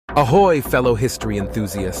Ahoy, fellow history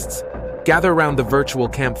enthusiasts! Gather round the virtual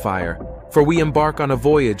campfire, for we embark on a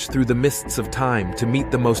voyage through the mists of time to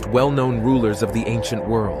meet the most well-known rulers of the ancient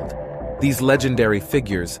world. These legendary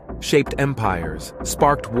figures shaped empires,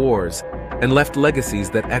 sparked wars, and left legacies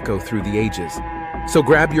that echo through the ages. So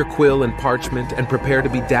grab your quill and parchment and prepare to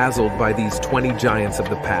be dazzled by these 20 giants of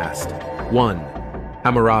the past. 1.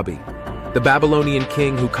 Hammurabi, the Babylonian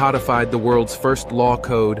king who codified the world's first law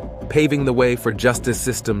code, paving the way for justice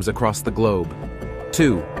systems across the globe.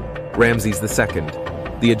 2. Ramses II,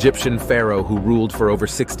 the Egyptian pharaoh who ruled for over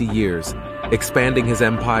 60 years, expanding his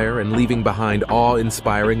empire and leaving behind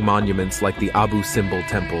awe-inspiring monuments like the Abu Simbel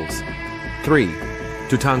temples. 3.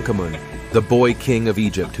 Tutankhamun, the boy king of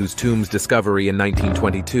Egypt whose tomb's discovery in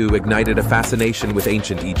 1922 ignited a fascination with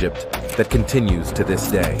ancient Egypt that continues to this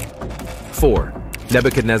day. 4.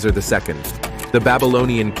 Nebuchadnezzar II, the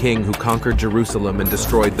Babylonian king who conquered Jerusalem and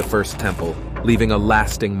destroyed the First Temple, leaving a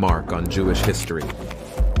lasting mark on Jewish history.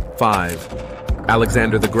 5.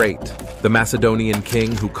 Alexander the Great, the Macedonian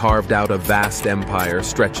king who carved out a vast empire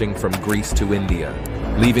stretching from Greece to India,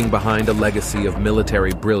 leaving behind a legacy of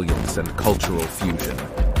military brilliance and cultural fusion.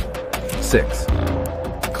 6.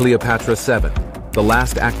 Cleopatra VII, the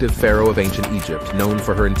last active pharaoh of ancient Egypt, known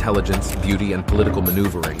for her intelligence, beauty, and political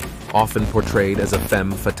maneuvering, often portrayed as a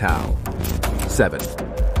femme fatale. 7.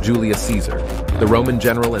 Julius Caesar, the Roman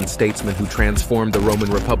general and statesman who transformed the Roman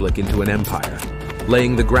Republic into an empire,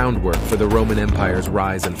 laying the groundwork for the Roman Empire's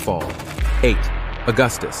rise and fall. 8.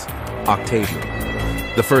 Augustus, Octavian,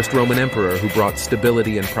 the first Roman emperor who brought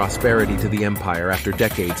stability and prosperity to the empire after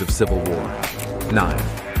decades of civil war. 9.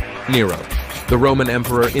 Nero, the Roman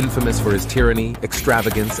emperor infamous for his tyranny,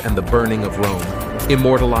 extravagance, and the burning of Rome,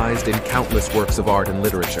 immortalized in countless works of art and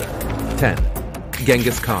literature. 10.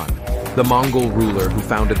 Genghis Khan, the Mongol ruler who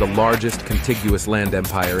founded the largest contiguous land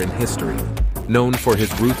empire in history, known for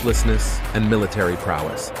his ruthlessness and military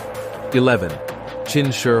prowess. 11.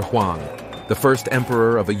 Qin Shi Huang, the first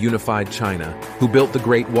emperor of a unified China, who built the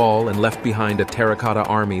Great Wall and left behind a terracotta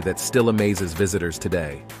army that still amazes visitors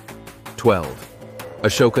today. 12.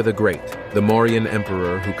 Ashoka the Great, the Mauryan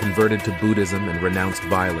emperor who converted to Buddhism and renounced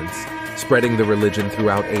violence, spreading the religion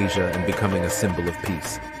throughout Asia and becoming a symbol of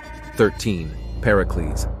peace. 13.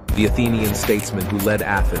 Pericles, the Athenian statesman who led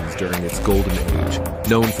Athens during its golden age,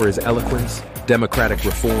 known for his eloquence, democratic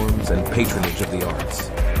reforms, and patronage of the arts.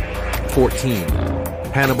 14.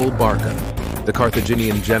 Hannibal Barca, the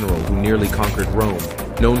Carthaginian general who nearly conquered Rome,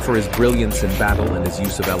 known for his brilliance in battle and his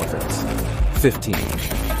use of elephants. 15.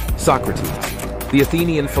 Socrates, the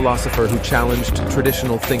Athenian philosopher who challenged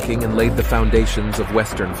traditional thinking and laid the foundations of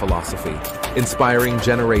Western philosophy, inspiring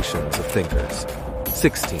generations of thinkers.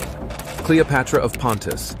 16. Cleopatra of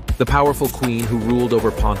Pontus, the powerful queen who ruled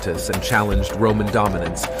over Pontus and challenged Roman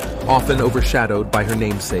dominance, often overshadowed by her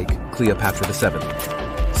namesake, Cleopatra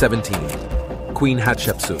VII. 17. Queen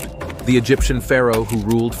Hatshepsut, the Egyptian pharaoh who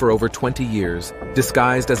ruled for over 20 years,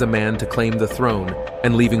 disguised as a man to claim the throne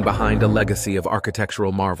and leaving behind a legacy of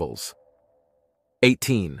architectural marvels.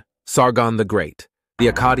 18. Sargon the Great, the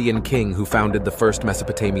Akkadian king who founded the first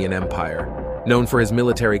Mesopotamian empire, known for his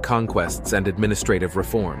military conquests and administrative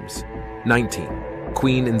reforms. 19.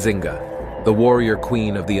 Queen Nzinga, the warrior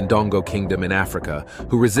queen of the Ndongo kingdom in Africa,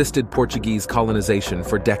 who resisted Portuguese colonization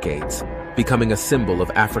for decades, becoming a symbol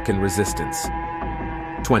of African resistance.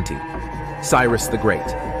 20. Cyrus the Great,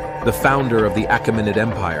 the founder of the Achaemenid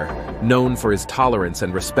Empire, known for his tolerance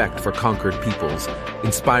and respect for conquered peoples,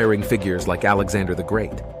 inspiring figures like Alexander the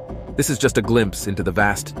Great. This is just a glimpse into the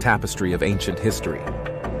vast tapestry of ancient history.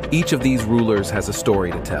 Each of these rulers has a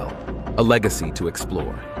story to tell, a legacy to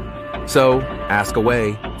explore. So, ask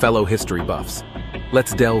away, fellow history buffs.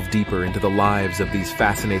 Let's delve deeper into the lives of these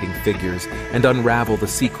fascinating figures and unravel the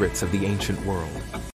secrets of the ancient world.